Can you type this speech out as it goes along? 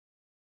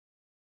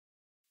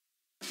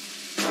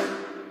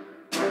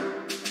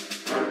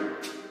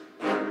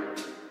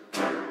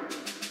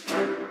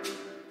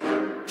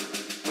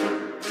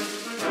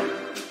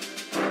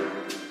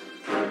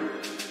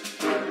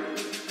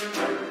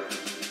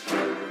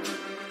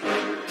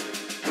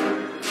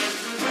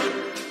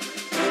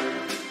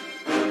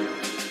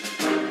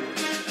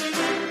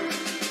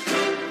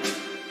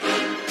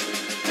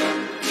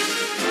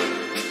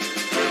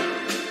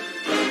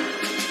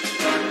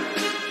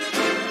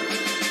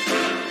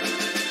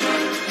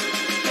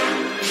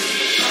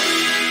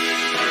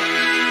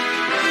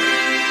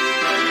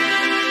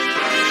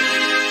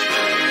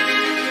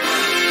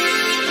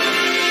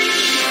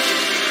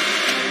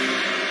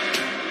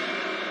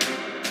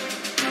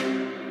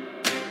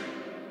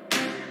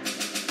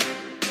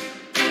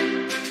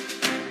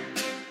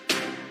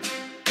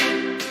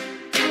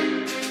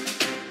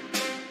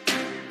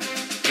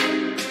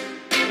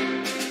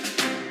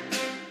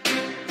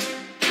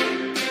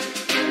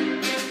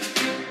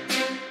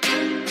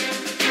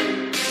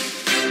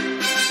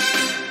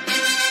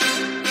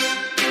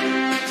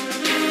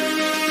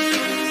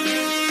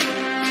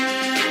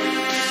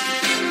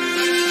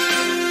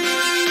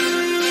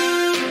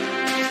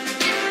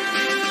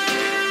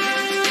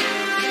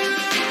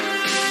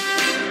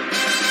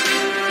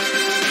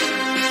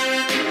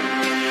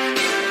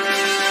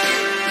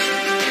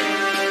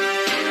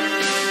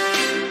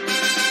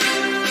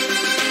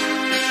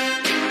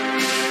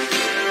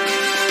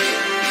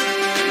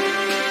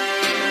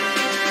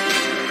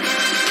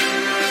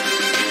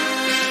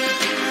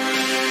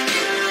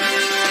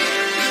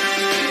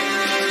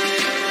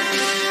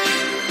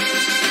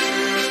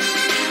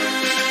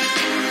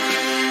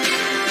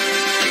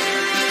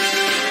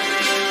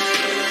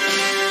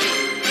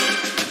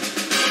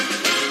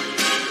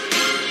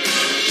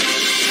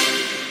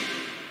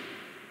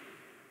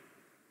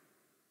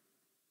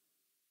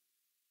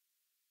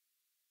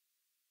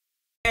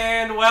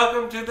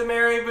welcome to the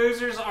Merry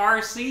Boozers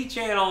RC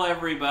channel,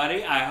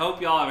 everybody. I hope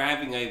y'all are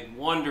having a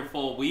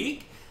wonderful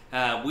week.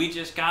 We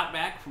just got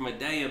back from a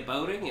day of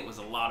boating. It was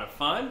a lot of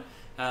fun.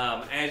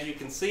 As you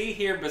can see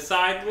here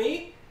beside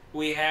me,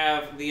 we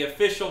have the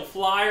official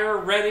flyer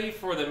ready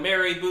for the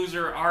Merry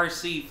Boozer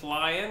RC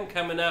fly-in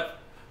coming up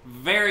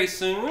very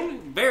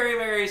soon. Very,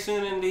 very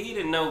soon indeed,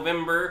 in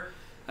November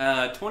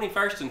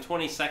 21st and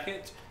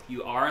 22nd.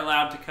 You are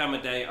allowed to come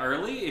a day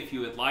early if you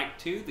would like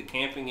to. The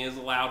camping is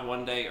allowed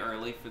one day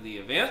early for the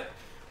event.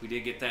 We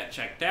did get that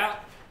checked out.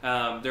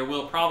 There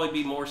will probably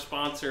be more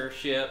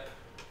sponsorship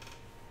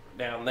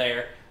down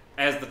there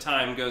as the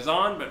time goes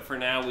on, but for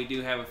now we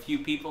do have a few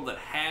people that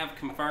have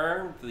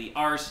confirmed. The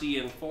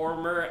RC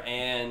Informer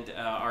and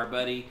our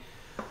buddy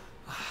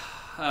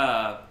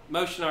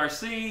Motion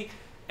RC,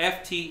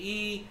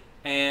 FTE,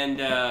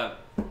 and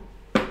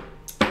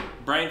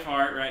brain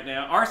fart right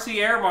now.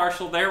 RC Air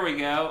Marshal, there we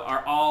go,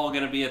 are all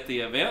going to be at the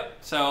event.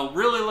 So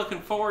really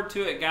looking forward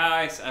to it,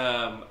 guys.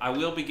 I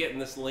will be getting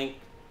this link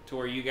to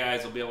where you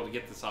guys will be able to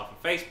get this off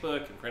of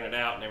Facebook and print it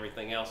out and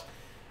everything else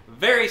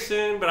very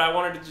soon, but I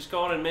wanted to just go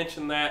on and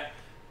mention that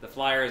the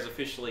flyer is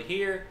officially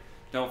here.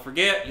 Don't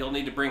forget, you'll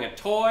need to bring a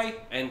toy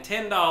and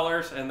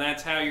 $10, and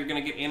that's how you're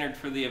going to get entered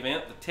for the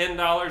event. The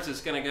 $10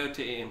 is going to go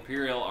to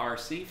Imperial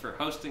RC for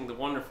hosting the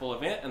wonderful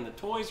event, and the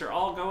toys are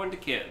all going to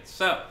kids.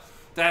 So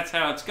that's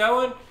how it's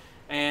going,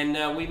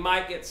 and we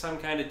might get some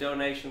kind of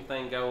donation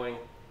thing going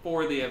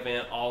for the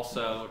event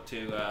also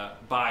to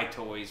buy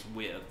toys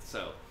with.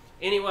 So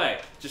anyway,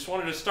 just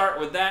wanted to start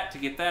with that to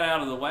get that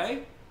out of the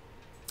way.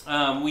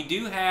 We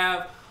do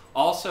have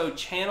also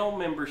channel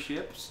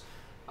memberships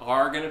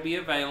are going to be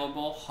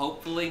available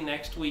hopefully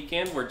next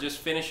weekend. We're just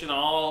finishing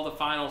all the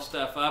final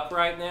stuff up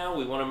right now.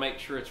 We want to make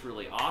sure it's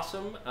really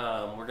awesome.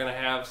 We're going to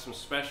have some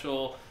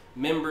special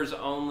members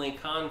only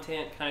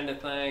content kind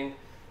of thing.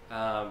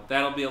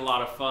 That'll be a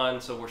lot of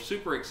fun, so we're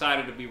super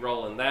excited to be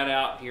rolling that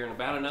out here in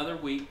about another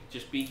week.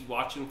 Just be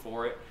watching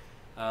for it,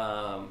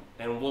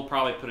 and we'll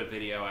probably put a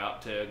video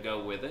out to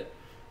go with it.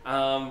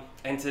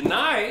 And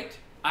tonight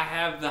I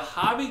have the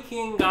Hobby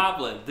King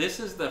Goblin.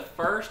 This is the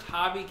first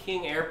Hobby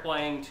King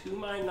airplane, to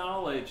my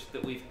knowledge,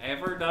 that we've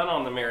ever done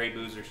on the Merry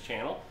Boozers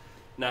channel.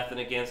 Nothing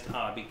against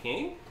Hobby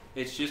King.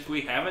 It's just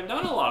we haven't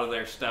done a lot of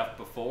their stuff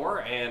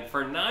before, and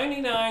for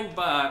 99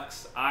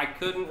 bucks, I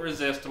couldn't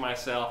resist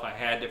myself. I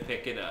had to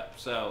pick it up.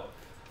 So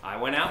I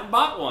went out and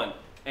bought one,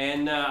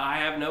 and I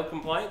have no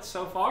complaints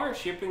so far.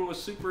 Shipping was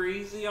super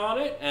easy on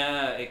it.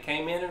 It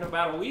came in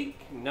about a week,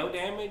 no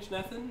damage,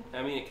 nothing.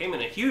 I mean, it came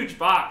in a huge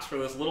box for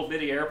this little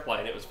bitty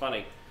airplane. It was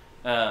funny.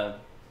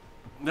 But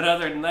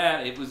other than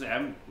that, it was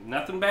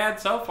nothing bad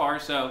so far.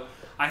 So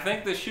I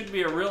think this should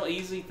be a real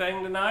easy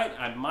thing tonight.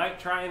 I might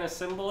try and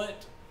assemble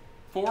it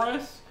for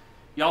us.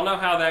 Y'all know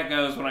how that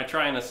goes when I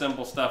try and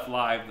assemble stuff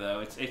live,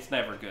 though. It's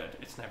never good.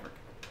 It's never good.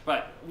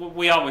 But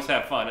we always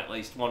have fun, at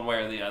least one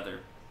way or the other.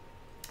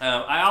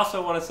 I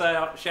also want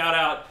to shout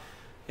out,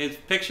 his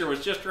picture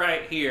was just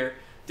right here,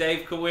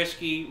 Dave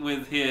Kowalski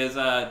with his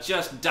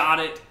Just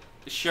Dotted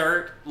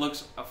shirt.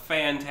 Looks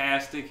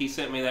fantastic. He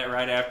sent me that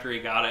right after he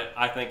got it.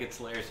 I think it's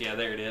hilarious. Yeah,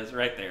 there it is,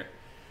 right there.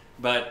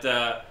 But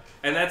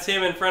and that's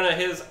him in front of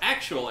his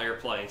actual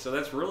airplane, so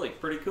that's really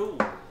pretty cool.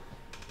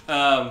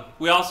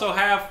 We also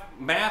have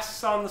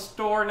masks on the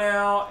store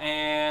now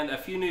and a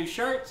few new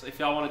shirts. If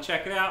y'all want to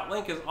check it out,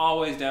 link is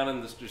always down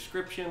in the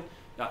description.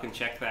 Y'all can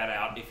check that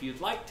out if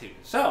you'd like to.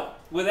 So,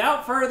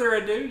 without further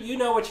ado, you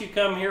know what you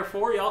come here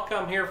for. Y'all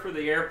come here for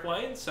the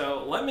airplane.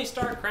 So, let me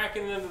start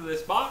cracking into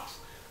this box.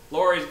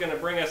 Lori's going to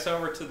bring us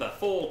over to the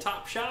full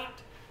top shot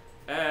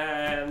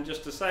in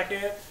just a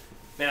second.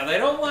 Now, they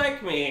don't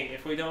like me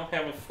if we don't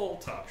have a full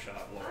top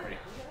shot, Lori.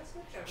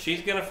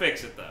 She's going to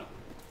fix it, though.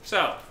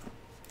 So,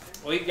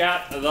 we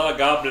got the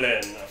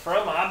Goblin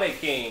from Hobby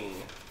King.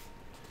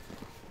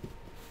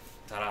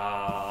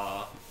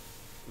 Ta-da!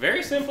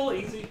 Very simple,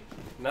 easy.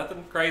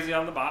 Nothing crazy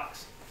on the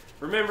box.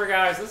 Remember,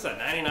 guys, this is a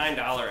 $99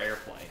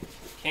 airplane.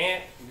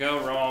 Can't go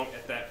wrong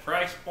at that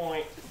price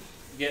point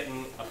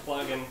getting a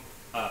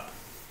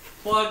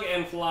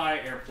plug-and-fly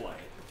airplane.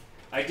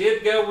 I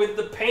did go with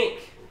the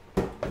pink.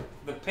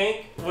 The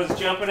pink was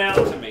jumping out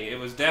to me. It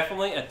was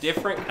definitely a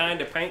different kind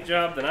of paint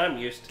job than I'm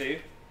used to,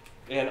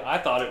 and I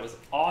thought it was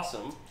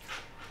awesome.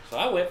 So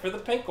I went for the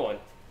pink one.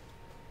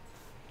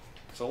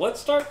 So let's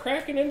start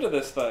cracking into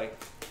this thing.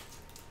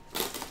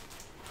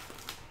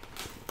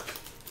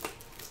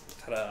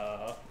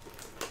 Ta-da.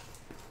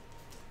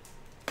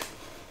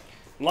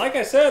 Like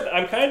I said,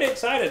 I'm kind of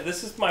excited.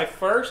 This is my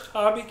first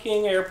Hobby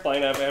King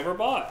airplane I've ever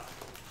bought.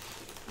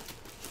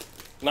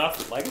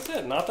 Not, like I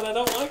said, not that I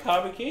don't like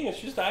Hobby King,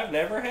 it's just I've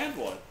never had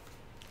one.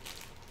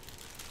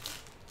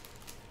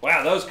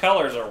 Wow, those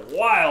colors are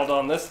wild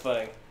on this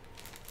thing.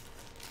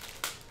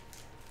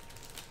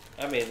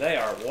 I mean, they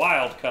are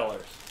wild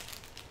colors.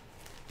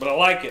 But I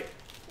like it.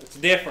 It's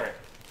different.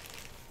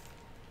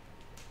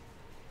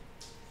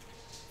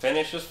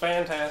 Finish is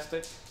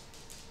fantastic.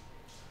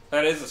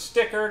 That is a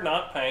sticker,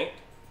 not paint.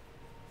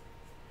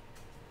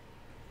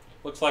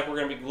 Looks like we're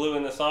going to be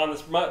gluing this on.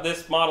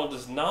 This model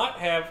does not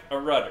have a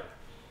rudder.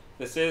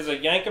 This is a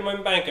yank 'em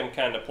and bank 'em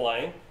kind of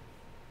plane.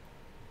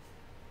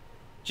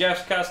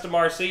 Jeff's Custom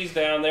RC's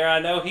down there. I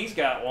know he's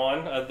got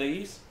one of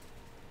these.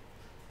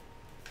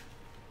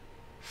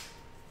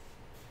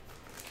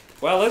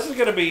 Well, this is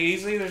going to be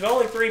easy. There's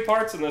only 3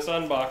 parts in this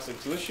unboxing,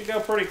 so this should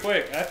go pretty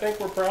quick. I think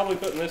we're probably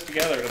putting this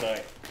together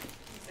tonight.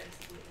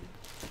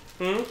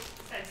 Hmm?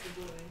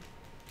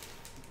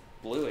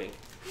 Bluing.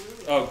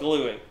 Oh,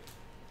 gluing.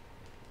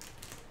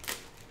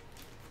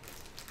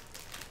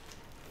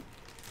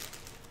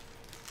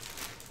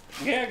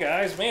 Yeah,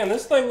 guys, man,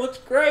 this thing looks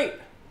great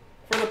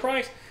for the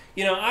price.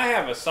 You know, I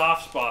have a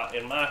soft spot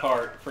in my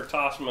heart for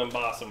Toss'em and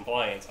Boss'em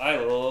planes. I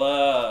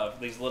love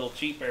these little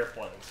cheap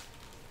airplanes.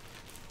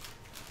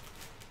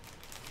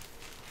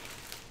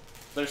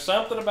 There's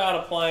something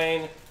about a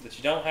plane that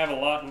you don't have a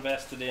lot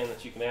invested in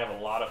that you can have a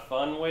lot of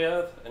fun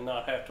with and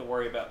not have to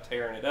worry about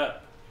tearing it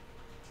up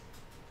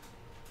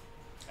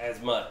as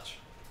much.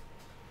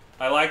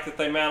 I like that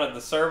they mounted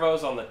the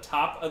servos on the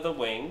top of the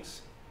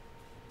wings,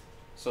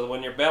 so that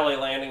when you're belly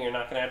landing, you're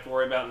not going to have to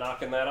worry about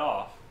knocking that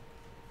off.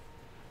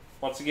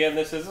 Once again,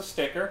 this is a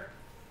sticker,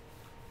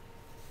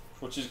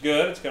 which is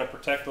good. It's going to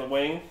protect the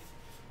wing.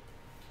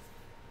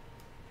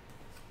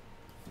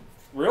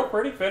 Real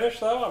pretty finish,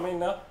 though. I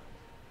mean, a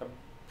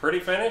pretty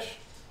finish.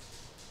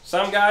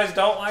 Some guys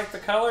don't like the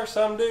color,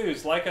 some do.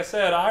 Like I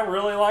said, I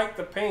really like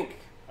the pink.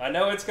 I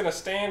know it's going to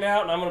stand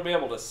out, and I'm going to be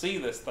able to see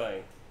this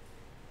thing.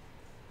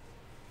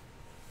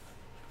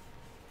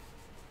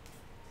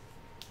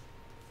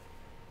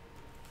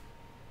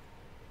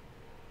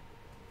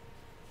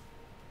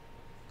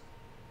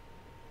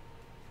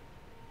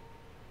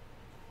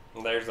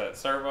 And there's that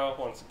servo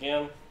once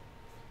again,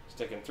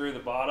 sticking through the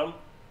bottom.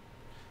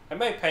 I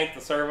may paint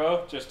the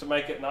servo just to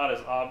make it not as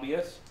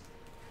obvious.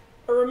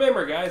 But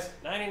remember, guys,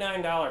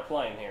 $99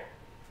 plane here.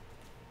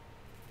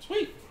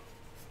 Sweet.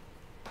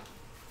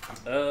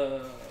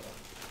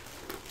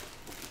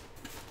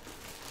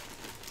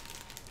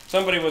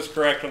 Somebody was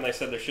correct when they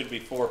said there should be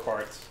 4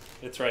 parts.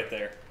 It's right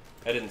there.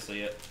 I didn't see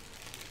it.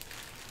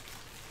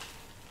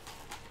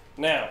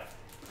 Now,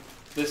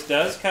 this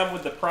does come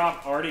with the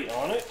prop already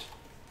on it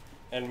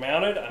and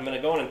mounted. I'm going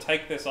to go in and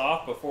take this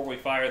off before we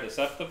fire this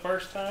up the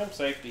first time.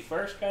 Safety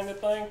first kind of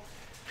thing.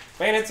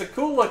 Man, it's a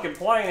cool looking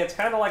plane. It's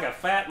kind of like a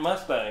fat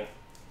Mustang.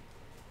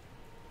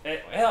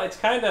 Well, it's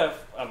kind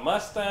of a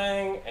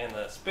Mustang and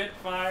a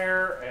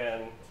Spitfire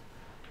and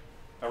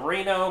a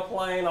Reno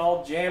plane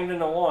all jammed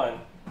into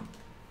one.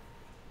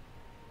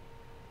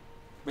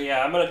 But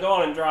yeah, I'm going to go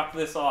on and drop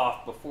this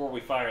off before we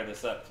fire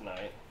this up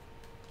tonight.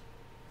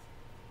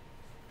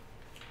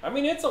 I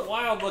mean, it's a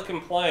wild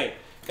looking plane.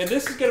 And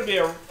this is going to be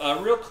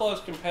a real close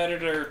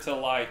competitor to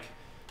like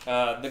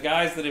the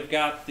guys that have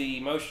got the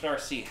Motion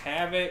RC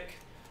Havoc,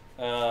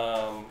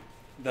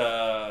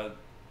 the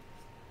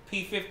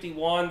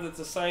P-51 that's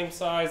the same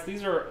size.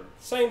 These are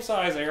same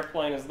size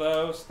airplane as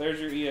those.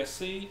 There's your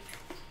ESC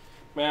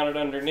mounted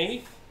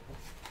underneath.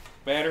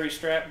 Battery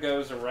strap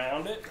goes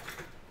around it,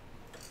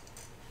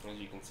 as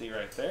you can see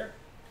right there.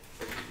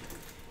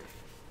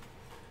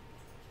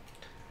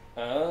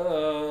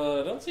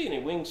 I don't see any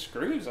wing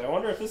screws. I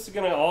wonder if this is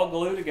going to all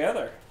glue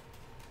together.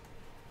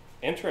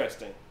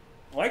 Interesting.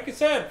 Like I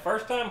said,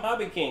 first time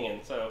hobby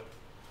kinging, so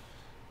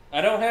I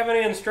don't have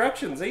any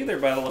instructions either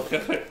by the look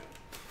of it.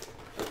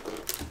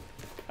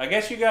 I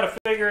guess you got to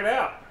figure it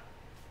out.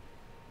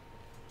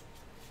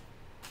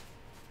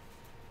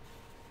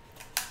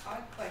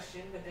 Odd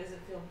question, but does it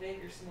feel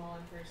big or small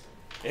in person?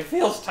 It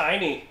feels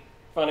tiny,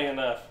 funny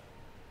enough.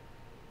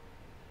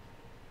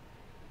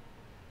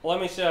 Let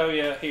me show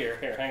you here,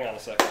 hang on a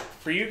second.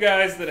 For you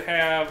guys that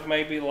have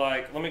maybe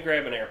like, let me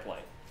grab an airplane.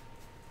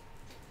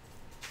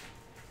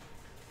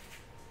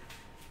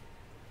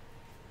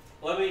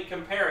 Let me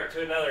compare it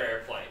to another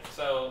airplane.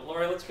 So,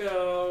 Lori, let's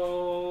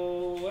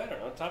go, I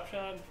don't know, top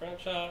shot, front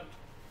shot.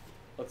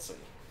 Let's see.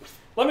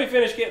 Let me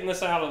finish getting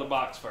this out of the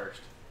box first.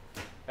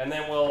 And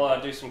then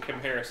we'll do some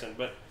comparison.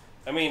 But,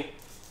 I mean,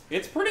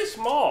 it's pretty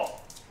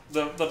small,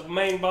 the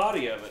main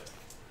body of it.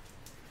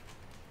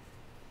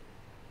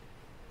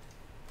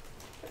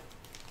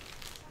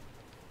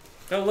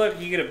 Oh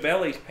look, you get a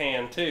belly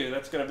pan too.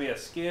 That's going to be a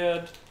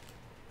skid.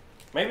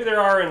 Maybe there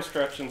are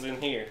instructions in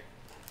here.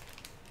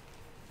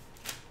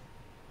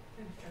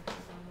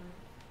 Instructions online.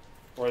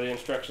 Or the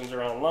instructions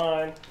are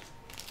online.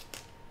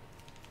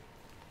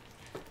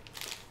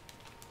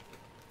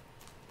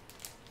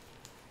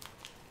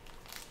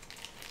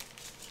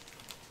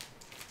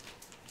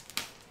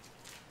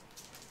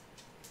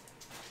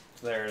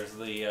 There's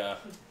the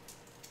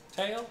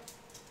tail.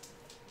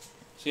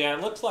 So yeah,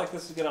 it looks like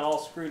this is going to all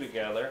screw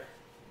together.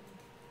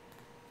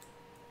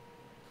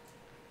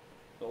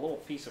 A little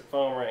piece of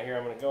foam right here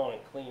I'm going to go on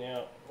and clean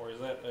out. Or is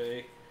that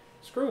a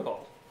screw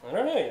hole? I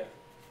don't know yet.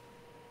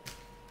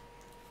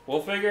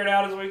 We'll figure it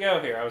out as we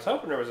go here. I was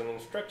hoping there was an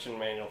instruction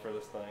manual for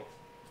this thing.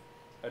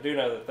 I do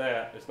know that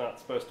that is not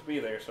supposed to be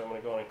there, so I'm going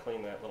to go on and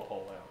clean that little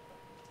hole out.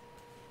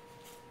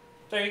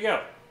 There you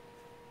go.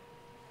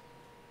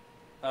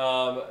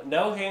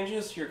 No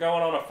hinges. You're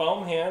going on a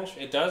foam hinge.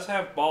 It does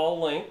have ball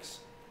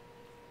links.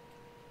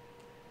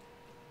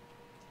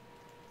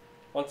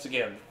 once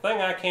again, the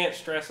thing I can't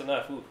stress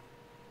enough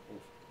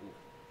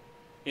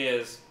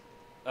is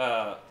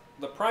the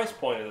price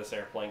point of this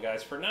airplane,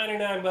 guys. For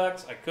 99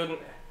 bucks, I couldn't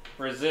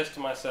resist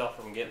myself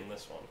from getting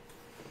this one.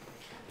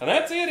 And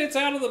that's it. It's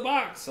out of the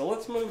box. So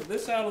let's move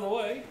this out of the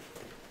way.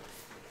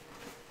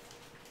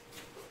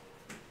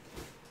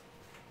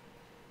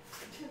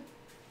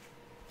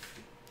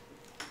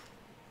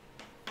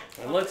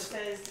 And It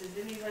says, does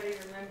anybody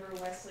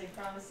remember Wesley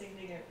promising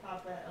to get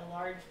Papa a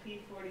large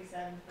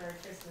P-47 for a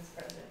Christmas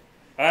present?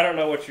 I don't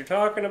know what you're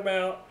talking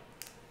about,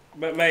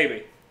 but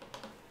maybe.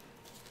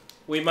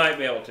 We might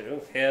be able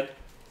to. Head.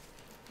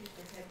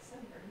 Your head's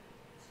sunburned.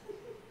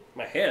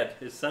 My head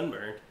is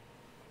sunburned.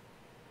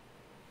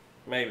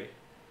 Maybe.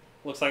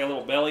 Looks like a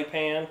little belly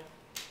pan.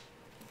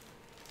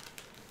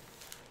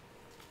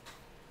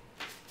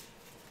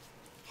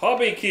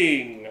 Hobby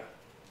King.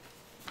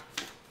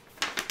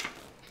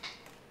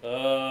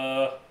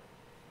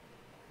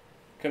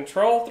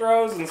 Control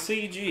throws and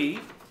CG,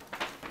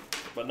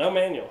 but no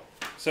manual.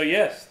 So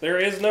yes, there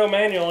is no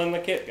manual in the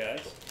kit,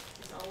 guys.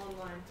 It's all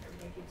online.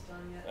 Everybody keeps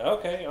telling me that.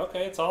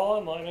 Okay, it's all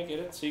online. I get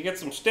it. So you get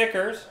some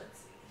stickers.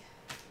 Let's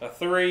see. A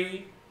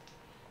 3.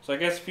 So I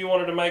guess if you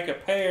wanted to make a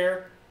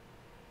pair,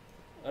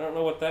 I don't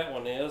know what that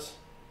one is.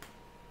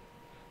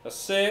 A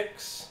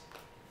 6,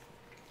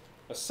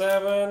 a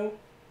 7,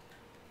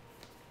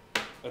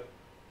 a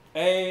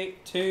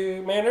 8,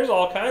 2. Man, there's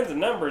all kinds of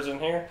numbers in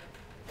here.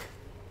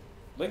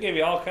 They give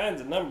you all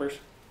kinds of numbers.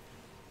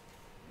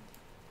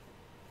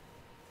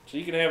 So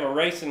you can have a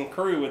racing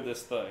crew with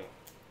this thing.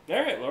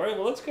 Alright, Lori,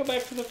 well, let's go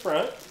back to the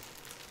front.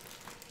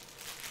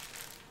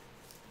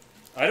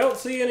 I don't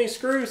see any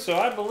screws, so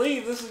I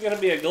believe this is going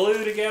to be a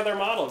glue-together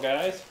model,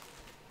 guys.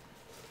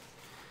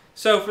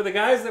 So for the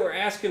guys that were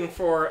asking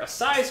for a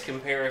size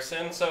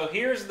comparison, so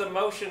here's the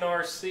Motion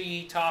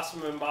RC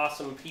Toss'em and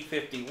Boss'em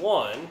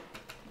P51.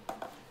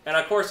 And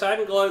of course, I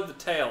haven't glued the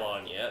tail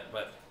on yet,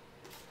 but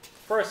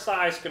for a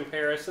size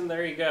comparison,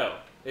 there you go.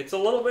 It's a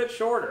little bit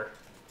shorter.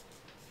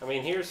 I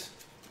mean, here's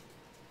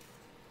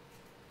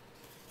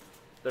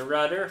the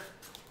rudder,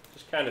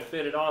 just kind of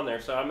fitted on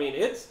there. So I mean,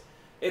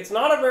 it's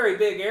not a very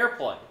big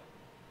airplane.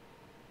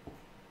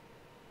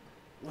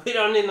 We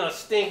don't need no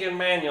stinking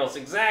manuals.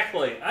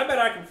 Exactly. I bet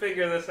I can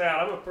figure this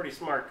out. I'm a pretty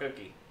smart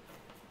cookie.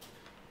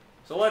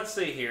 So let's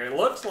see here. It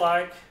looks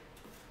like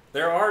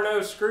there are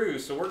no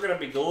screws, so we're going to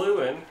be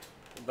gluing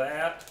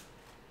that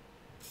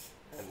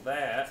and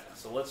that.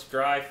 So let's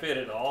dry fit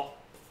it all.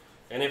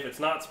 And if it's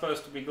not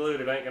supposed to be glued,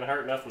 it ain't going to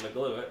hurt nothing to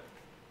glue it.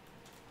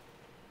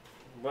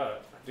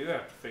 But I do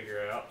have to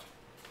figure out.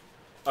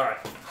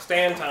 Alright,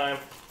 stand time.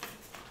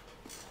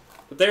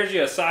 But there's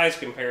you a size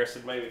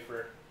comparison maybe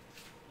for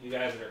you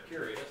guys that are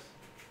curious.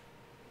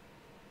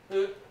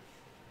 There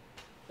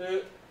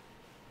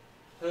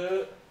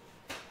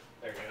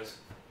it goes.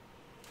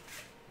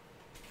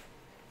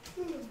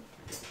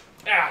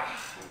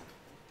 Ah.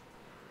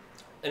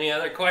 Any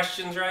other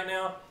questions right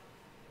now?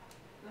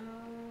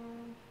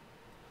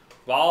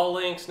 Ball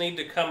links need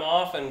to come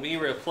off and be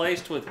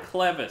replaced with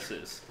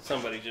clevises,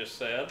 somebody just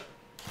said.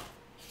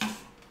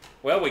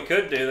 Well, we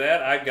could do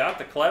that. I got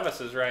the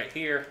clevises right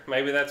here.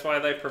 Maybe that's why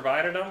they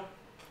provided them.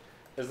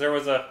 Because there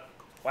was a...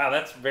 Wow,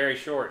 that's very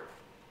short.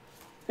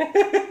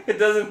 It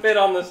doesn't fit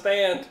on the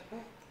stand.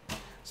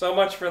 So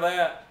much for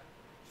that.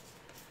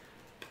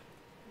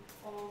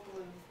 All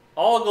glue.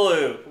 All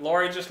glue.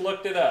 Lori just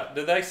looked it up.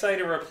 Did they say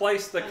to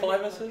replace the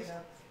clevises?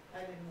 I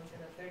didn't look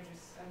it up. They're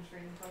just, I'm sure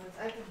components.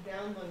 I could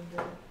download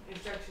the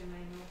instruction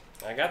manual.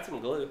 I got some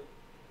glue.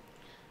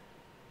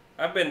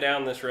 I've been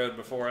down this road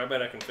before. I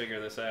bet I can figure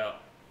this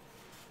out.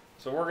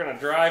 So we're going to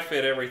dry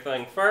fit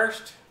everything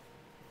first,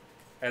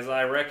 as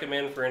I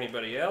recommend for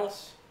anybody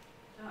else.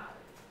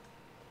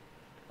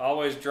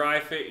 Always dry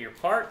fit your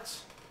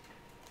parts.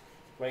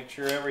 Make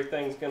sure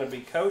everything's going to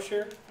be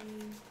kosher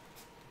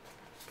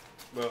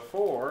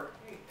before.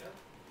 There you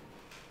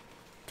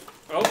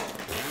go. Oh.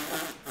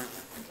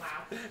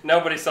 Wow.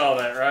 Nobody saw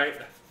that, right?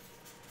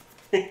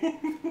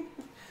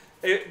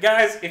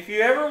 Guys, if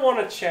you ever want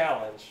a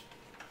challenge,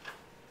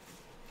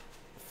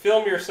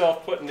 film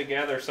yourself putting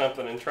together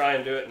something and try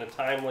and do it in a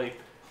timely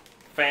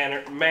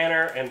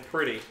manner and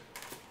pretty.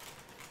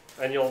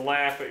 And you'll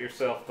laugh at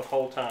yourself the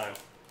whole time.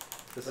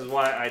 This is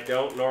why I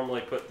don't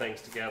normally put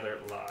things together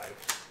live.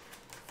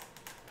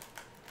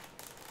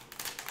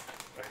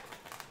 It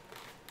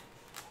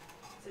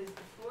says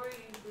before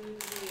you glue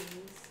the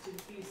wings to the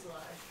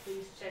fuselage,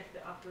 please check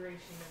the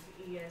operation of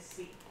the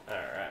ESC.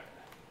 Alright.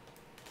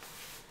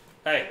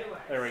 Hey,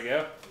 Otherwise, there we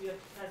go. You have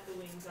to cut the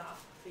wings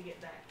off to get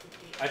back to the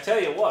ESC. I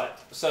tell you what,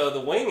 so the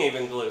wing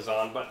even glues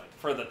on, but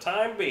for the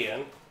time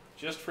being,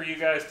 just for you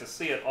guys to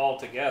see it all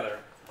together,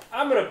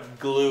 I'm going to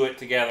glue it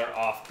together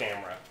off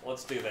camera.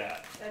 Let's do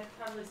that. That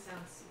probably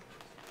sounds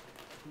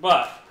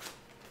But,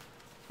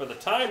 for the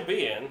time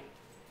being,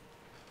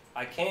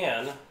 I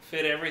can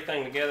fit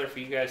everything together for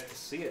you guys to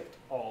see it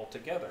all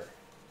together.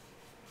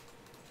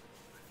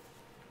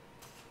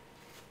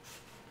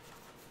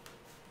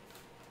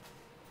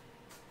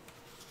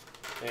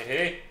 Hey,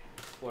 hey,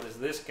 what is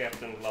this,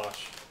 Captain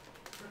Blush?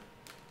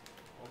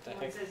 What the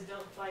Someone heck? says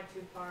don't fly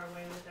too far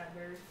away with that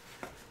bird.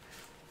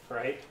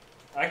 Right?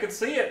 I could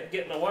see it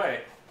getting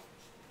away.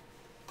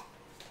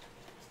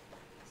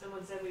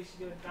 Someone said we should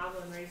do a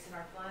goblin race in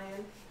our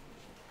fly-in.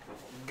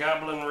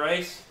 Goblin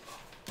race.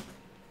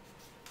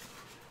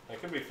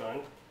 That could be fun.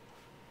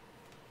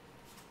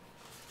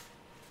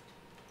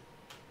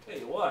 Tell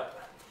you what,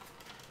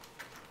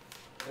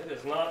 it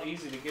is not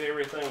easy to get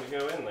everything to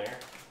go in there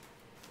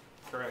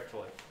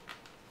correctly.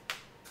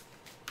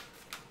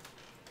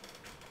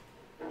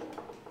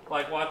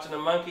 Like watching a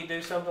monkey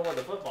do something with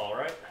a football,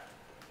 right?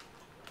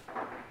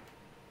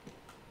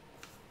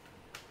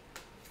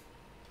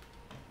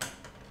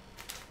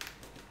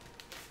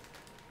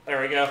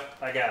 There we go.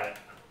 I got it.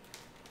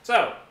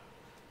 So,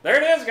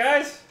 there it is,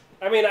 guys.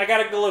 I mean, I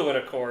got to glue it,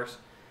 of course,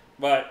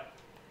 but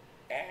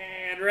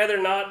I'd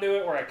rather not do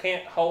it where I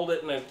can't hold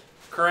it in the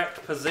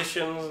correct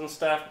positions and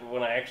stuff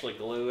when I actually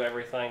glue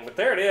everything. But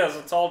there it is.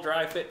 It's all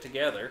dry fit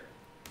together.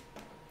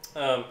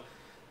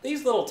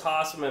 These little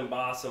toss 'em and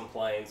boss 'em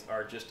planes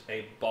are just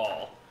a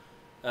ball.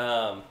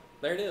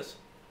 There it is.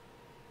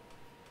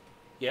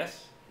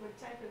 Yes? What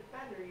type of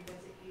battery does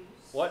it use?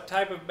 What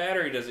type of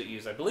battery does it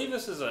use? I believe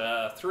this is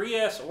a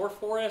 3S or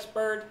 4S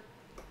bird.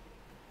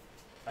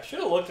 I should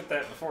have looked at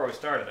that before we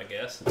started, I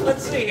guess.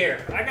 Let's see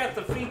here. I got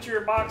the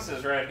feature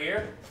boxes right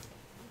here.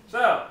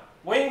 So,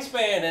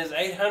 wingspan is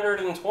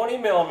 820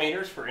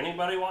 millimeters for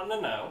anybody wanting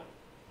to know.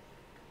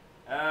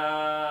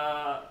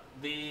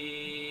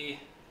 The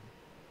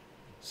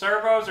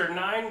servos are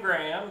 9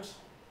 grams.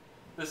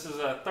 This is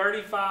a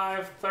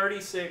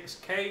 35-36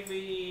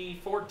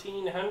 kV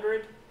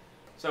 1400.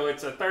 So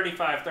it's a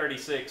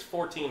 35-36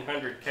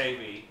 1400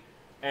 kV.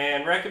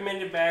 And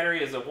recommended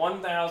battery is a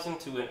 1000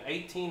 to an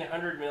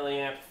 1800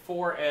 milliamp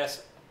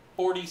 4S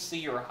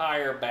 40C or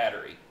higher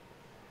battery.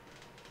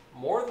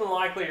 More than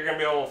likely you're going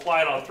to be able to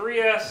fly it on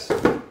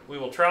 3S. We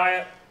will try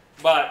it.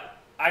 But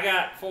I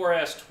got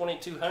 4S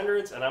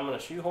 2200s and I'm going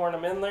to shoehorn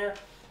them in there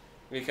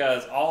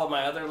because all of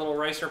my other little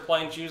racer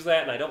planes use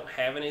that and I don't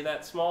have any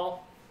that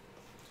small.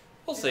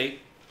 We'll see.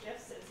 Jeff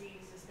says he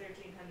uses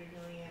 1300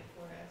 milliamp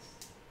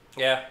 4S.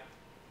 Yeah.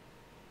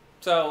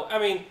 So, I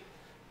mean,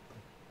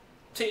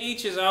 to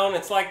each his own.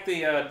 It's like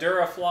the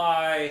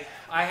Durafly.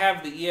 I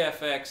have the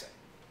EFX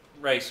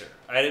Racer.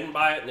 I didn't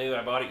buy it new.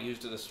 I bought it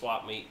used at a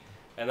swap meet.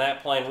 And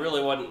that plane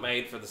really wasn't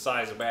made for the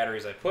size of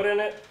batteries I put in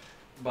it,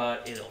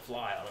 but it'll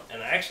fly on them.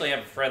 And I actually have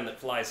a friend that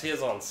flies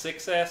his on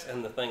 6S,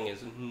 and the thing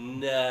is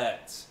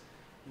nuts.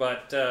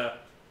 But,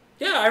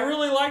 yeah, I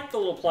really like the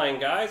little plane,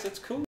 guys. It's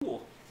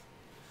cool.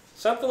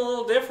 Something a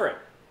little different.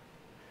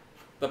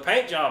 The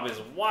paint job is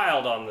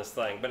wild on this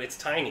thing, but it's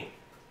tiny.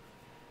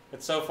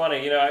 It's so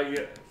funny, you know.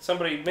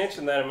 Somebody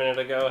mentioned that a minute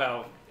ago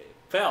how it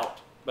felt,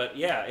 but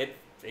yeah,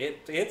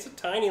 it's a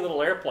tiny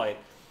little airplane.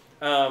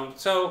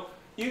 So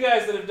you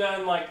guys that have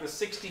done like the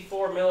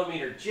 64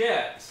 millimeter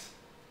jets,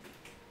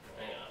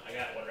 hang on, I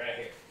got one right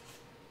here.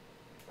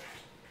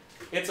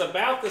 It's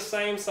about the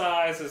same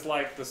size as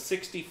like the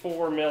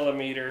 64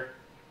 millimeter.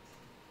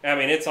 I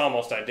mean, it's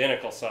almost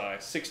identical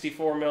size.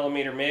 64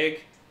 millimeter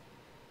MiG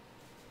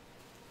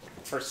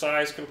for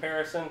size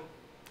comparison.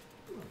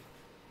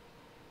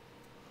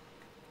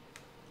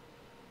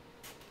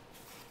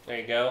 There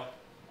you go.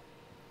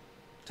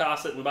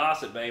 Toss it and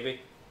boss it,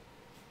 baby.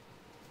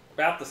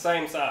 About the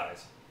same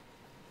size.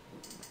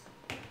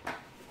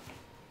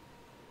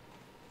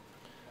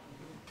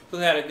 Who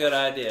had a good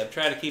idea? I'm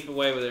trying to keep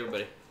away with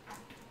everybody.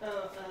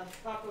 Oh,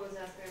 Papa was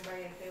asking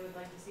everybody if they would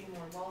like to see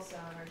more balsa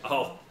on our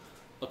Oh, channel.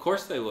 of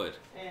course they would.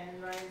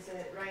 And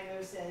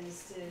Reno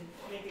says to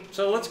make it.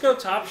 So let's go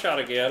top shot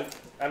again.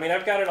 I mean,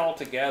 I've got it all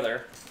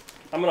together.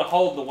 I'm going to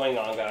hold the wing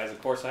on, guys.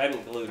 Of course, I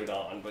hadn't glued it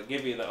on, but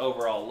give you the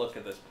overall look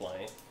of this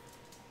plane.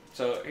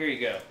 So here you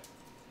go.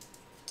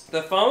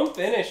 The foam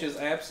finish is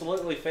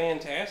absolutely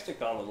fantastic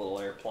on the little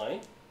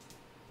airplane.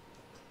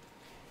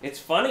 It's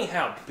funny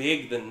how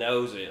big the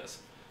nose is.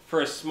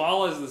 For as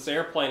small as this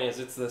airplane is,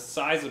 it's the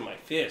size of my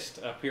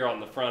fist up here on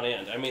the front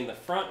end. I mean, the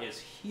front is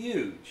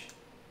huge.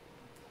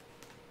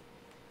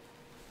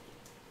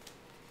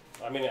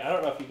 I mean, I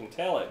don't know if you can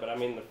tell it, but I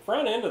mean, the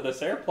front end of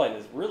this airplane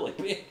is really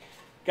big.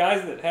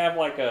 Guys that have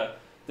like the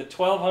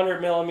 1200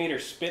 millimeter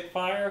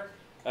Spitfire,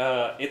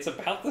 it's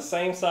about the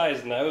same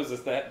size nose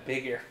as that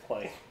big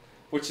airplane,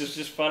 which is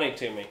just funny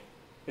to me.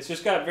 It's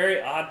just got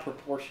very odd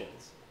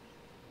proportions.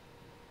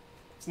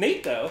 It's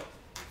neat though.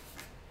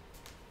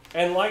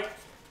 And like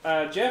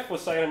Jeff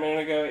was saying a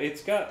minute ago,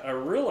 it's got a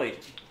really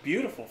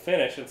beautiful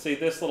finish. And see,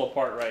 this little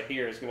part right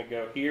here is going to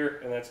go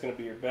here, and that's going to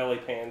be your belly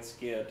pan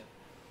skid.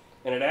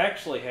 And it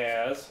actually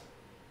has,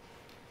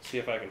 see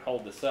if I can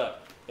hold this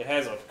up, it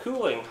has a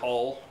cooling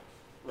hole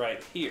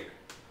right here.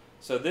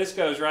 So this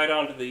goes right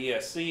onto the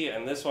ESC,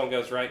 and this one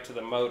goes right to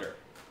the motor.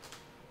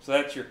 So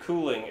that's your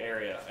cooling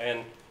area.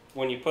 And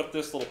when you put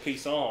this little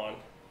piece on,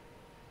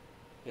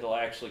 it'll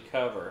actually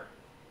cover,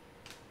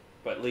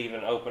 but leave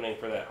an opening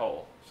for that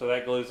hole. So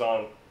that glues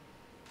on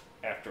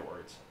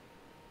afterwards.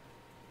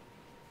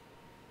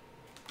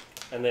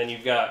 And then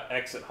you've got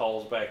exit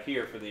holes back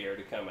here for the air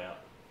to come out.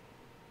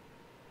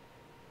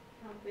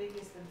 How big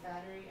is the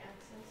battery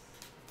axis?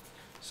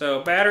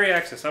 So battery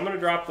axis, I'm going to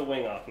drop the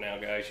wing off now,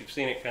 guys. You've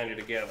seen it kind of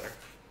together.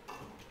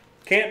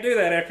 Can't do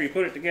that after you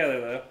put it together,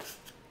 though.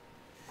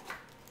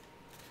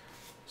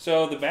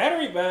 So the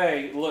battery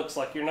bay looks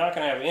like you're not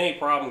going to have any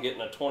problem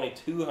getting a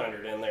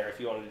 2200 in there if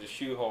you wanted to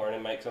shoehorn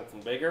and make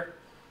something bigger.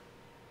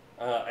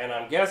 And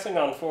I'm guessing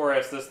on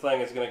 4S this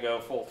thing is going to go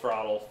full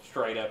throttle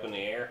straight up in the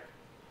air.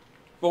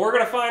 But we're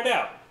going to find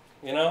out,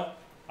 you know.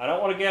 I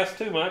don't want to guess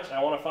too much.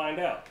 I want to find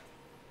out.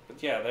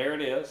 But yeah, there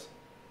it is.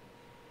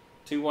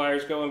 2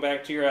 wires going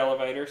back to your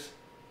elevators.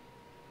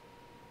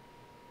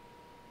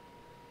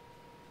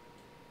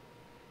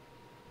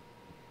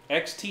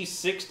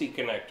 XT60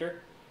 connector,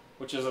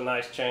 which is a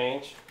nice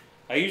change.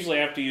 I usually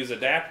have to use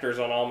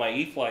adapters on all my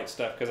E-Flight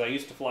stuff because I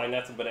used to fly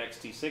nothing but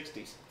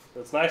XT60s. So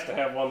it's nice to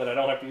have one that I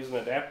don't have to use an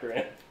adapter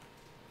in.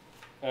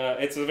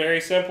 It's a very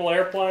simple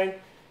airplane.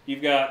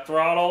 You've got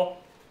throttle,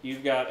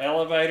 you've got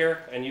elevator,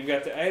 and you've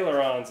got the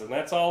ailerons, and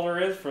that's all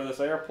there is for this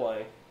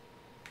airplane.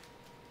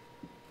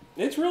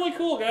 It's really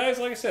cool, guys.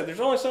 Like I said, there's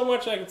only so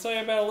much I can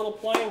say about a little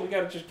plane. We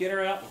got to just get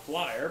her out and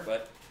fly her,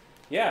 but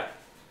yeah,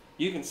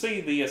 you can see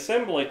the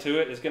assembly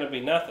to it is going to be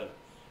nothing.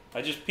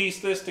 I just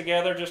pieced this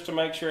together just to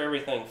make sure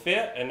everything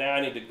fit, and now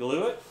I need to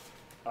glue it.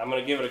 I'm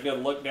going to give it a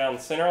good look down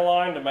the center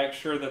line to make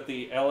sure that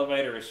the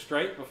elevator is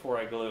straight before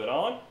I glue it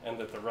on, and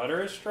that the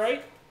rudder is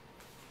straight.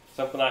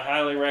 Something I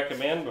highly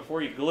recommend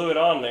before you glue it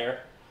on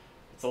there.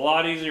 It's a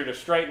lot easier to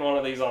straighten one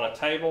of these on a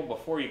table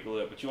before you glue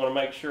it, but you want to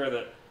make sure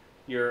that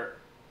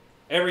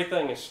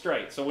everything is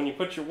straight. So when you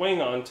put your wing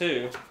on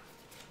too,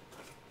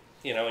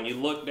 you know, and you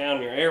look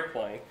down your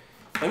airplane,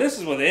 and this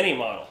is with any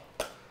model,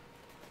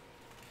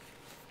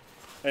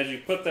 as you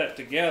put that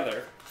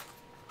together,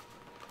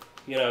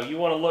 you know, you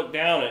want to look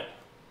down it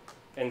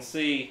and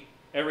see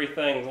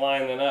everything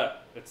lining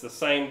up. It's the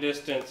same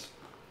distance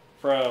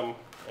from,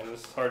 and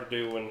this is hard to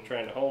do when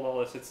trying to hold all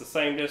this, it's the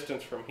same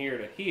distance from here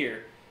to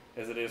here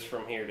as it is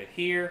from here to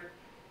here.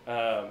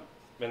 And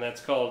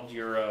that's called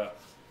your,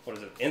 what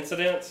is it,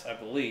 incidence, I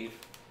believe.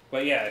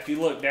 But yeah, if you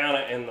look down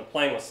it and the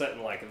plane was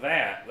sitting like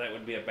that, that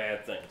would be a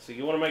bad thing. So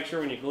you want to make sure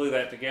when you glue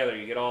that together,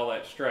 you get all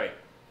that straight.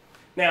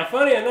 Now,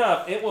 funny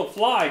enough, it will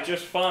fly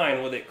just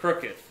fine with it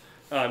crooked.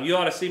 You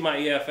ought to see my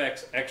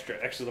EFX Extra.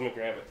 Actually, let me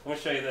grab it. Let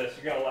me show you this.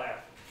 You're going to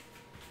laugh.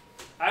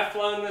 I've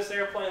flown this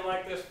airplane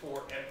like this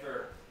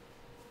forever.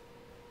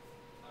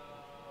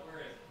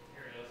 Where is it?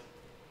 Here it is.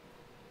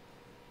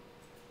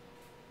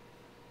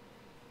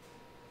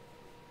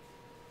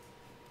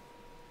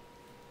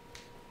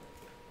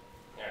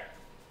 All right.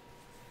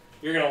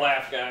 You're going to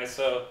laugh, guys.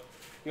 So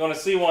you want to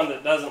see one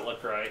that doesn't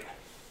look right.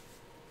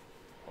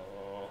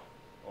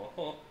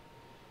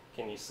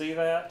 Can you see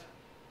that?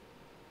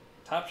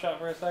 Top shot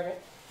for a second.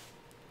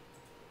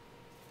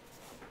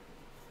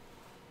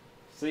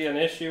 See an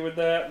issue with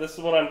that? This is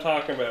what I'm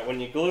talking about. When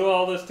you glue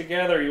all this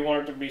together, you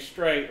want it to be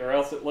straight or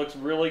else it looks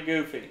really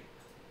goofy.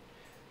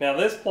 Now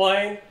this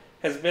plane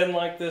has been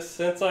like this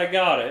since I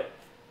got it.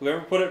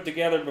 Whoever put it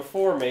together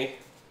before me,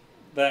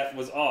 that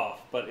was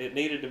off, but it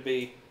needed to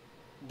be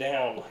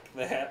down like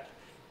that.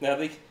 Now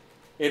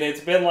and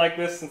it's been like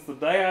this since the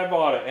day I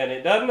bought it, and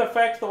it doesn't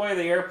affect the way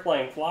the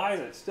airplane flies.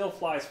 It still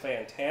flies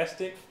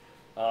fantastic.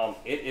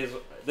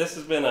 This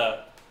has been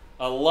a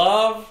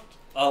loved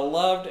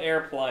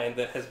airplane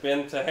that has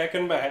been to heck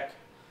and back.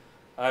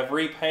 I've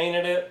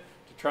repainted it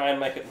to try and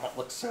make it not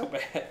look so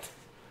bad.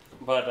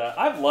 But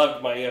I've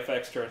loved my EF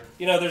Extra.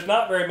 You know, there's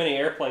not very many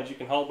airplanes you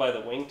can hold by the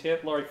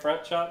wingtip. Lori,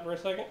 front shot for a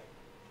second.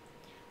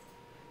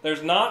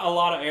 There's not a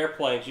lot of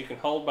airplanes you can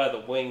hold by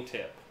the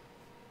wingtip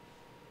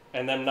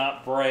and them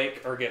not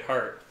break or get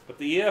hurt. But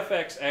the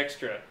EFX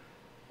Extra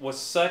was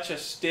such a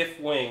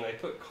stiff wing. They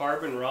put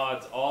carbon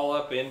rods all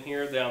up in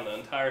here down the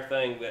entire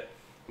thing that,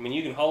 I mean,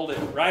 you can hold it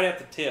right at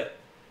the tip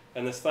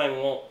and this thing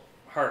won't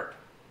hurt.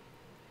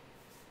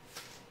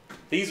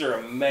 These are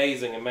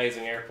amazing,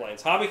 amazing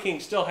airplanes. Hobby King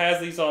still has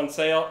these on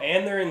sale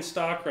and they're in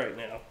stock right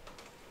now.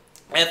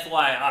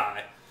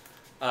 FYI,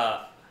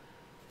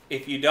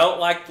 if you don't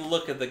like the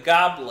look of the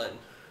Goblin,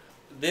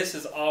 this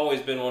has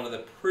always been one of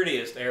the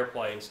prettiest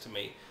airplanes to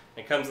me.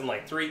 It comes in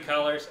like 3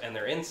 colors and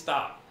they're in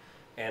stock.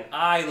 And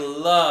I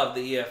love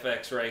the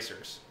EFX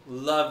Racers.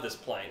 Love this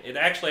plane. It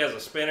actually has a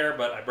spinner,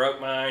 but I broke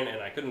mine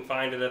and I couldn't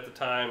find it at the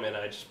time, and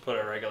I just put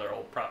a regular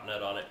old prop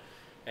nut on it.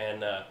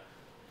 And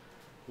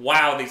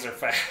wow, these are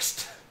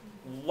fast.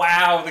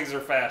 Wow, these are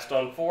fast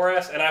on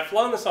 4S. And I've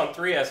flown this on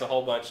 3S a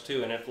whole bunch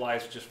too, and it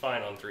flies just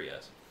fine on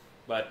 3S.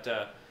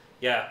 But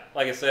yeah,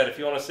 like I said, if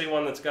you want to see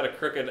one that's got a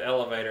crooked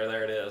elevator,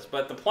 there it is.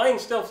 But the plane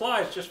still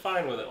flies just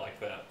fine with it like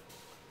that.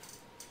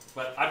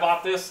 But I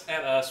bought this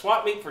at a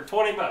swap meet for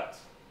 20 bucks.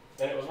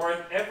 And it was worth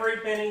every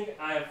penny.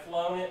 I have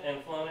flown it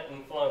and flown it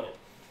and flown it.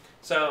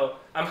 So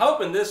I'm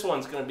hoping this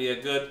one's going to be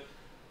a good,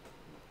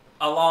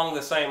 along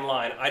the same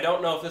line. I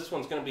don't know if this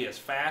one's going to be as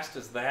fast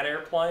as that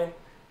airplane.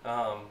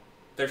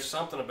 There's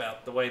something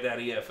about the way that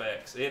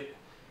EFX.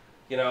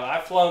 You know,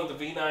 I've flown the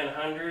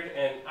V900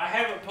 and I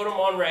haven't put them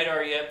on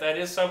radar yet. That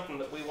is something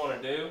that we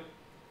want to do.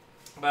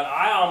 But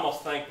I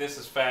almost think this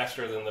is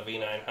faster than the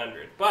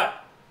V900. But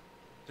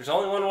There's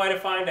only one way to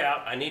find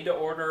out. I need to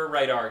order a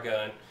radar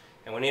gun,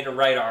 and we need to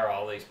radar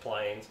all these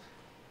planes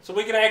so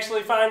we can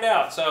actually find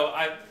out. So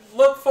I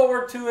look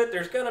forward to it.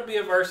 There's going to be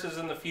a versus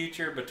in the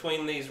future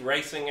between these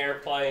racing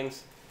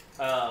airplanes.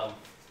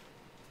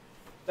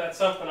 That's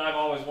something I've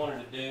always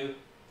wanted to do.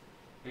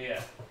 But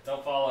yeah,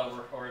 don't fall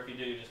over, or if you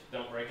do, just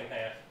don't break in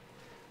half.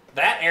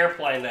 That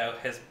airplane, though,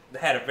 has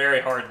had a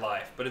very hard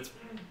life, but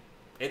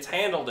it's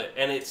handled it,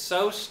 and it's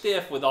so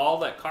stiff with all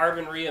that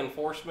carbon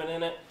reinforcement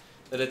in it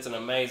that it's an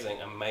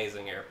amazing,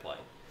 amazing airplane.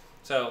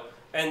 So,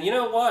 and you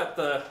know what?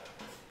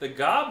 The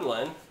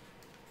Goblin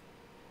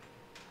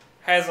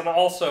has an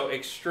also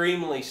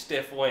extremely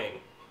stiff wing.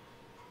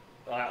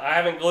 I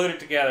haven't glued it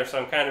together, so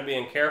I'm kind of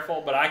being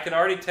careful, but I can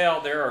already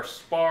tell there are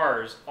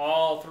spars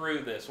all through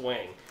this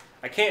wing.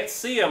 I can't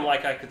see them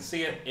like I could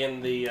see it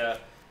in the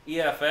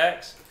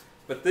EFX,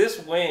 but this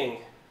wing,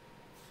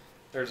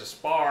 there's a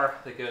spar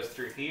that goes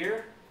through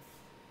here,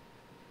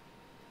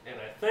 and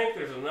I think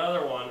there's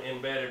another one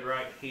embedded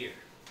right here.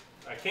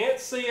 I can't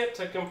see it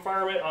to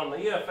confirm it. On the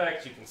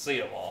EFX, you can see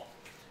them all.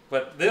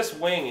 But this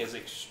wing is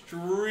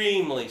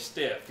extremely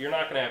stiff. You're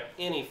not going to have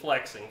any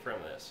flexing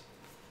from this.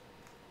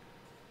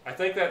 I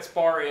think that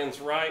spar ends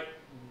right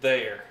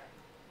there.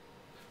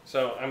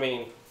 So, I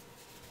mean,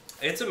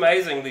 it's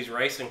amazing, these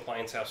racing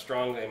planes, how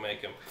strong they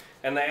make them.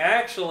 And they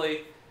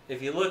actually,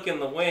 if you look in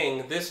the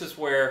wing, this is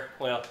where,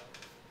 well,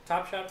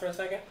 top shot for a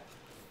second.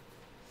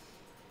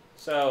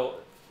 So,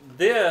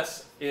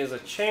 this is a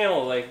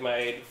channel they've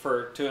made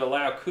to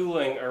allow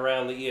cooling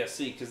around the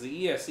ESC, because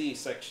the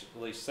ESC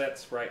actually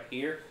sets right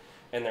here,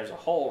 and there's a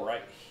hole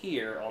right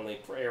here on the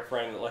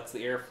airframe that lets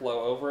the air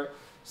flow over it.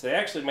 So they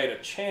actually made a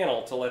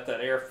channel to let that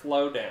air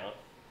flow down.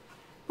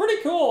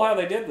 Pretty cool how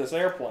they did this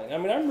airplane. I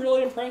mean, I'm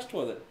really impressed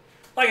with it.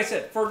 Like I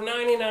said, for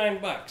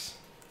 99 bucks,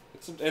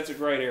 it's a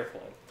great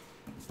airplane.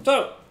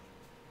 So,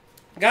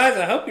 guys,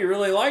 I hope you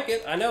really like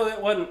it. I know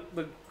it wasn't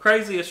the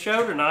craziest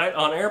show tonight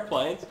on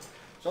airplanes.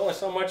 There's only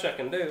so much I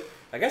can do.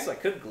 I guess I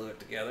could glue it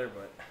together,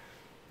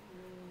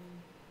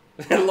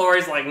 but...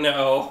 Lori's like,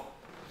 no.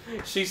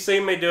 She's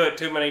seen me do it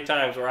too many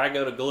times where I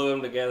go to glue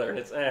them together and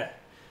it's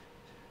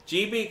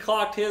GB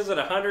clocked his at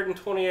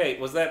 128.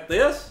 Was that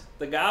this?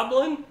 The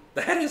Goblin?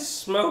 That is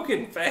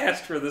smoking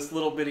fast for this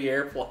little bitty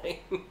airplane.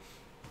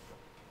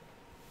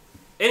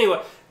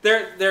 Anyway,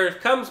 there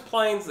comes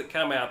planes that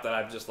come out that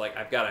I'm just like,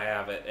 I've got to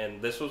have it.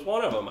 And this was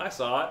one of them. I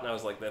saw it and I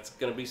was like, that's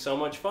going to be so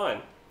much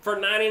fun. For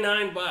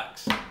 99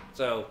 bucks.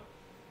 So,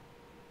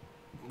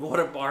 what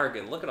a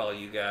bargain. Look at all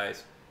you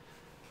guys.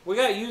 We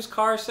got used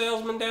car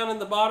salesmen down in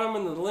the bottom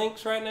in the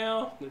links right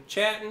now. They're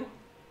chatting.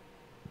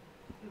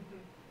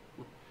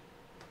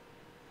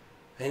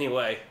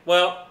 Anyway,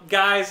 well,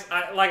 guys,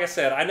 like I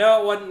said, I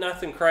know it wasn't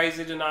nothing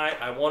crazy tonight.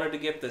 I wanted to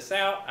get this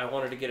out. I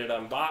wanted to get it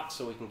unboxed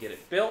so we can get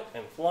it built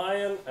and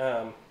flying.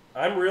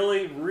 I'm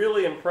really,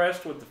 really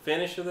impressed with the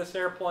finish of this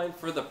airplane.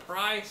 For the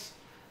price,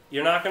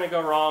 you're not going to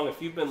go wrong.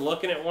 If you've been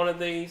looking at one of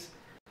these,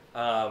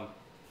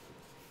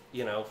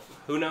 you know,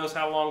 who knows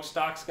how long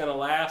stock's going to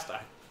last.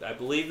 I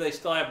believe they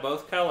still have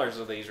both colors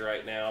of these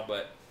right now,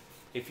 but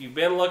if you've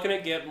been looking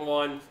at getting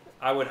one,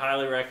 I would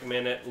highly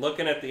recommend it.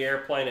 Looking at the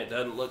airplane, it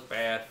doesn't look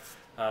bad.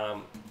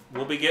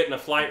 We'll be getting a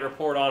flight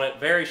report on it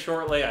very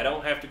shortly. I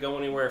don't have to go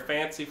anywhere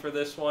fancy for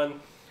this one.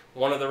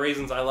 One of the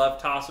reasons I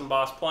love Toss and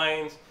Boss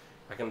planes,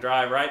 I can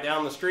drive right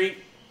down the street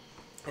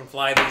and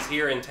fly these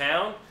here in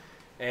town.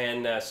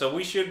 And so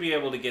we should be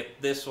able to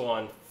get this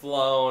one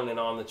flown and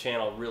on the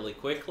channel really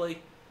quickly.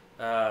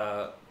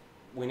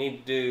 We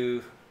need to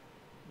do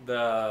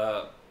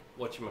the,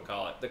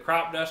 the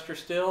crop duster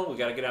still. We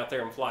got to get out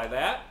there and fly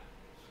that.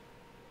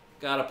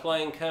 Got a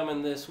plane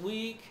coming this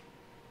week.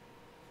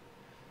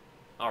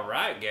 All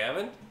right,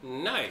 Gavin.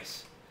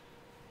 Nice.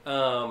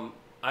 I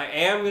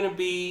am going to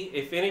be,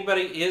 if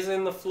anybody is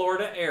in the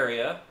Florida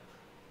area,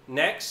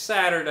 next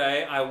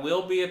Saturday I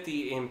will be at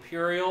the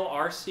Imperial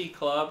RC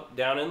Club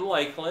down in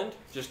Lakeland.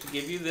 Just to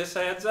give you this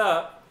heads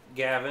up,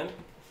 Gavin.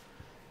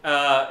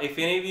 If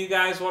any of you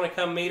guys want to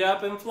come meet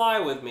up and fly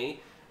with me,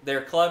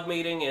 their club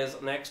meeting is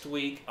next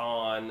week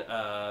on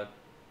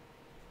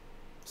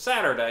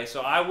Saturday,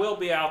 so I will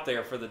be out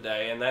there for the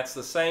day, and that's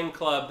the same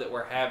club that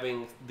we're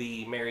having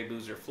the Mary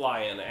Boozer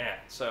fly-in at.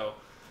 So,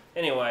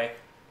 anyway,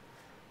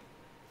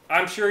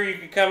 I'm sure you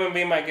could come and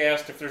be my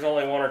guest if there's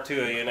only one or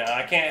two of you. Now,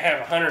 I can't have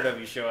 100 of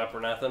you show up or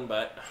nothing,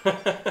 but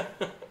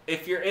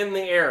if you're in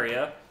the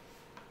area,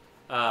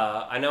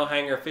 I know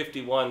Hangar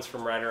 51's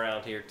from right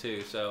around here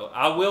too, so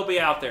I will be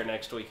out there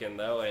next weekend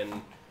though,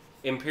 and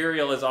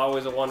Imperial is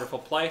always a wonderful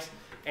place.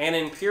 And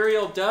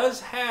Imperial does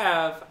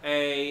have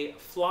a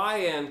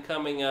fly-in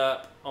coming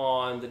up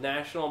on the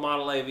National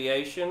Model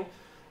Aviation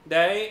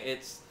Day.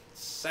 It's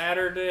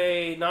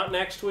Saturday, not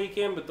next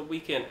weekend, but the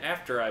weekend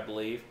after, I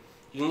believe.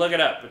 You can look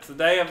it up. It's the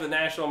day of the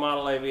National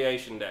Model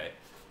Aviation Day.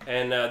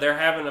 And they're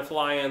having a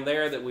fly-in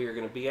there that we are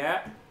going to be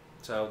at.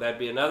 So that'd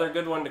be another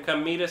good one to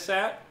come meet us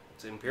at.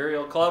 It's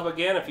Imperial Club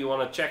again, if you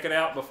want to check it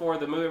out before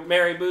the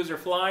Mary Boozer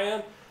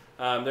fly-in.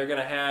 They're going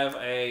to have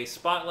a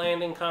spot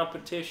landing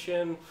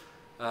competition.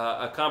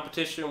 a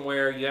competition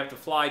where you have to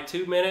fly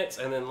 2 minutes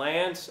and then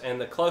lands, and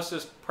the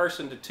closest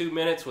person to 2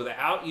 minutes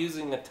without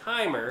using a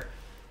timer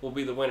will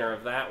be the winner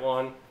of that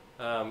one.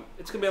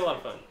 It's going to be a lot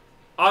of fun.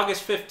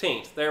 August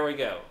 15th, there we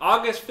go.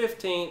 August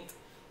 15th,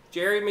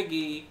 Jerry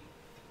McGee,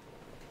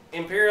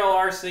 Imperial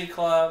RC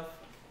Club,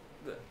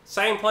 the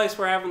same place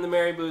we're having the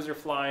Mary Boozer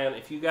flying.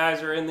 If you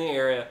guys are in the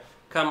area,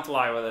 come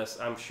fly with us.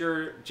 I'm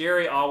sure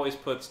Jerry always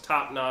puts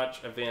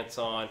top-notch events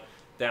on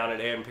down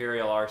at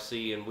Imperial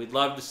RC, and we'd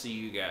love to see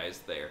you guys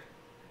there.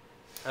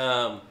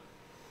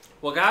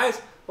 Well, guys,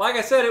 like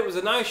I said, it was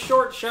a nice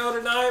short show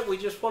tonight. We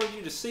just wanted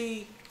you to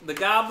see the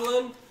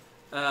Goblin.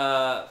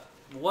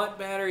 What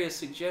battery is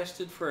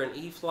suggested for an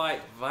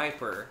E-Flight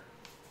Viper?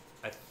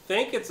 I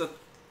think it's a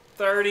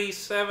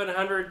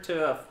 3700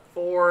 to a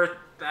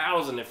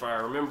 4000, if I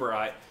remember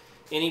right.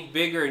 Any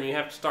bigger and you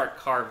have to start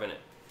carving it.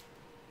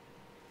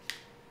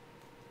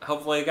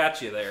 Hopefully I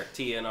got you there,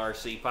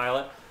 TNRC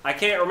pilot. I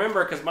can't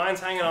remember because mine's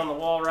hanging on the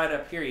wall right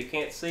up here. You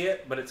can't see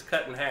it, but it's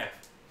cut in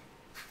half.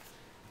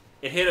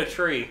 It hit a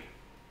tree.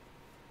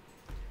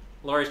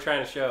 Lori's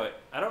trying to show it.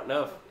 I don't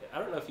know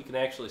if you can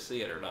actually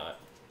see it or not.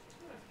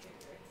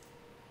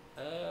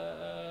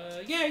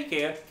 Yeah, you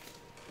can.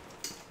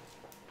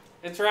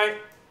 It's right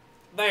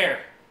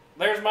there.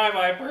 There's my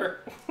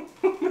Viper.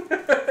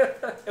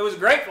 It was a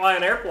great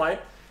flying airplane,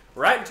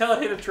 right until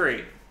it hit a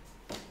tree.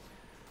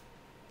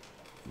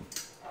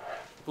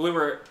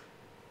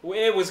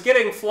 It was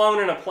getting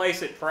flown in a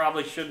place it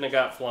probably shouldn't have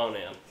got flown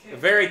in. A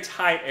very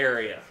tight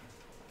area.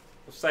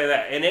 We'll say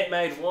that. And it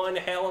made one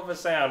hell of a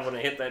sound when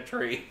it hit that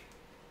tree.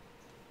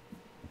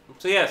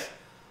 So yes,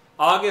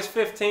 August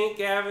 15th,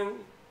 Gavin,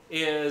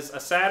 is a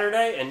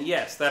Saturday, and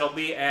yes, that'll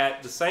be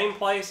at the same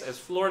place as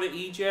Florida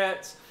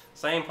E-Jets,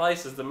 same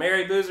place as the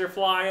Mary Boozer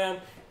fly-in,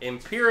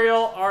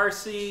 Imperial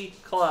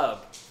RC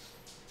Club.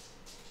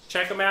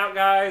 Check them out,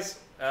 guys.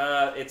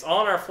 It's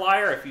on our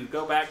flyer if you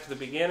go back to the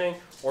beginning,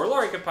 or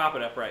Lori could pop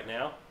it up right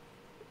now.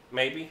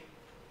 Maybe.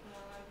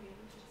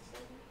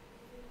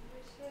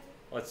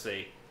 Let's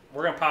see.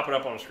 We're going to pop it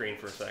up on the screen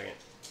for a second.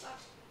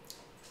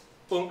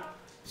 Boom.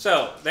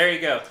 So, there you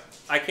go.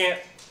 I can't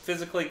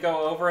physically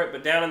go over it,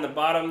 but down in the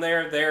bottom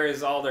there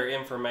is all their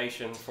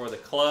information for the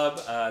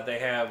club. They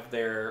have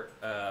their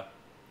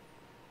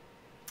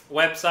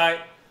website,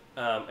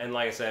 and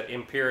like I said,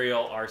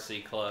 Imperial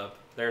RC Club.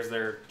 There's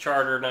their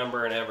charter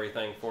number and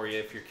everything for you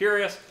if you're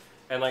curious.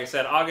 And like I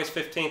said, August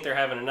 15th, they're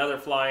having another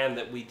fly-in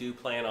that we do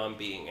plan on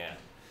being at.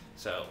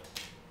 So,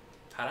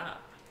 ta-da.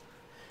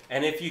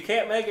 And if you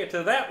can't make it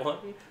to that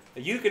one,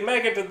 you can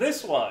make it to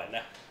this one.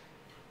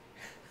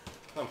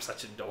 I'm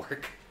such a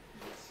dork.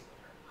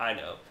 I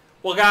know.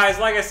 Well, guys,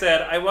 like I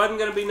said, I wasn't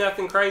going to be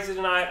nothing crazy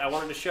tonight. I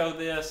wanted to show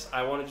this.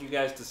 I wanted you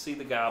guys to see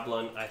the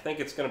Goblin. I think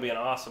it's going to be an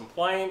awesome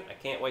plane. I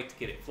can't wait to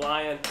get it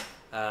flying.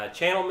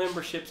 Channel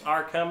memberships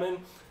are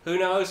coming. Who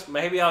knows?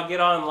 Maybe I'll get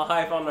on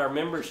live on our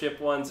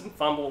membership ones and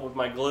fumble with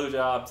my glue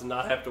jobs and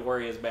not have to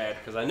worry as bad,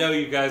 because I know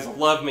you guys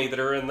love me that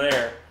are in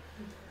there.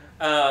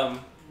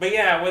 But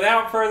yeah,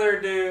 without further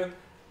ado,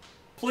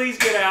 please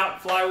get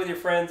out, fly with your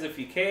friends if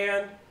you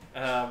can.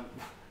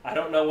 I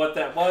don't know what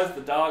that was.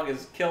 The dog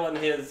is killing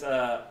his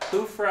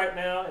hoof right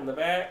now in the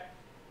back.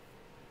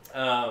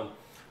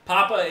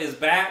 Papa is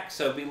back,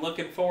 so be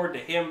looking forward to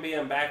him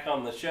being back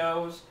on the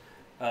shows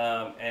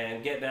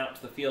and getting out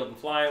to the field and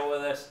flying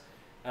with us.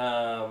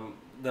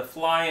 The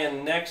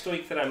fly-in next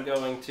week that I'm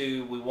going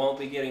to, we won't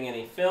be getting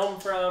any film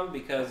from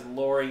because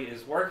Lori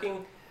is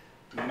working.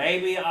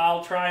 Maybe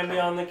I'll try and be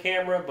on the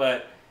camera,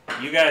 but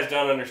you guys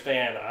don't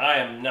understand. I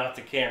am not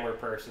the camera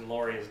person.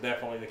 Lori is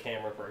definitely the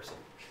camera person.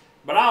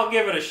 But I'll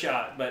give it a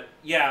shot. But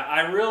yeah,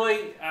 I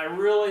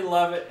really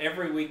love it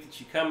every week that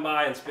you come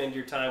by and spend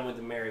your time with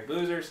the Mary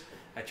Boozers.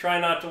 I try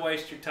not to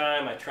waste your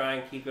time. I try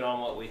and keep it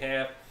on what we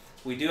have.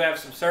 We do have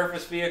some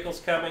surface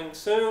vehicles coming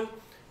soon.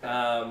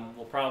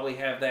 We'll probably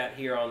have that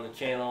here on the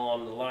channel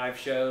on the live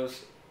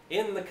shows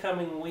in the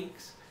coming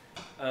weeks.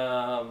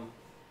 And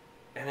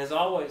as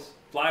always,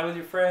 fly with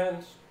your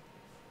friends.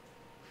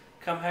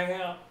 Come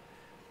hang out.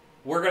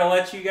 We're going to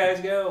let you guys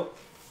go.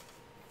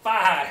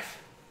 5,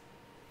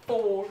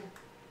 4,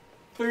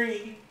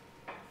 3,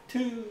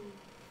 2,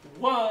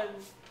 1.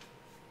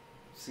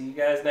 See you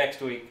guys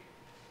next week.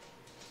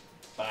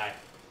 Bye.